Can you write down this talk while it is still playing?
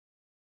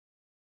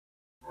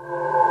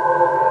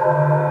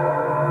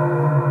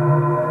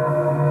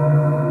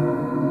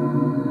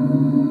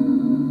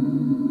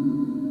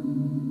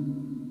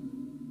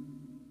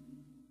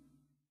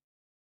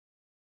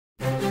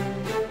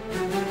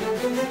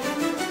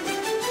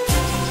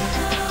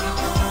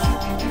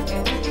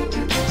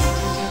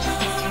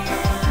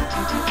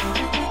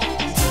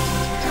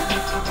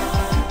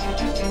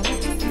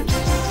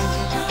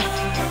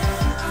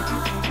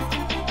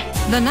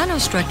The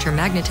Nanostructure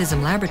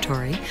Magnetism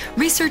Laboratory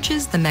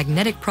researches the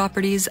magnetic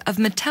properties of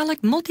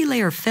metallic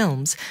multilayer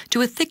films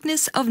to a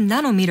thickness of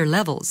nanometer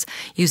levels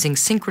using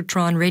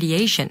synchrotron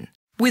radiation.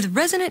 With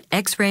resonant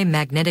X-ray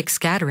magnetic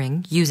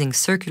scattering using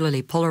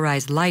circularly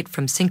polarized light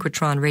from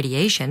synchrotron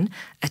radiation,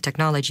 a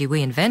technology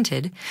we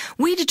invented,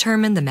 we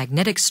determine the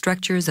magnetic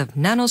structures of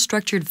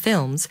nanostructured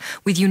films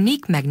with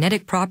unique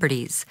magnetic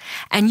properties,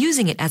 and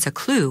using it as a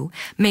clue,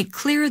 make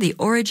clear the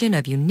origin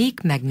of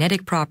unique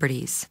magnetic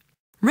properties.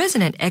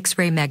 Resonant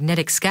X-ray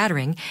magnetic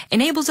scattering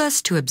enables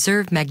us to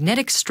observe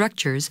magnetic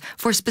structures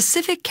for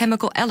specific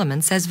chemical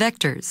elements as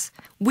vectors.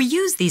 We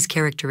use these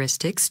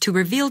characteristics to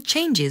reveal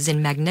changes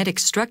in magnetic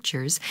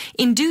structures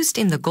induced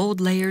in the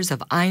gold layers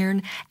of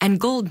iron and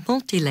gold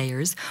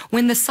multilayers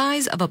when the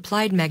size of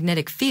applied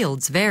magnetic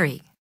fields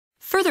vary.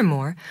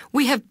 Furthermore,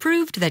 we have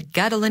proved that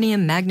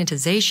gadolinium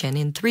magnetization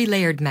in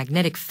three-layered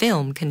magnetic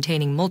film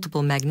containing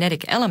multiple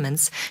magnetic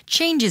elements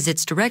changes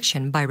its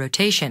direction by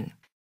rotation.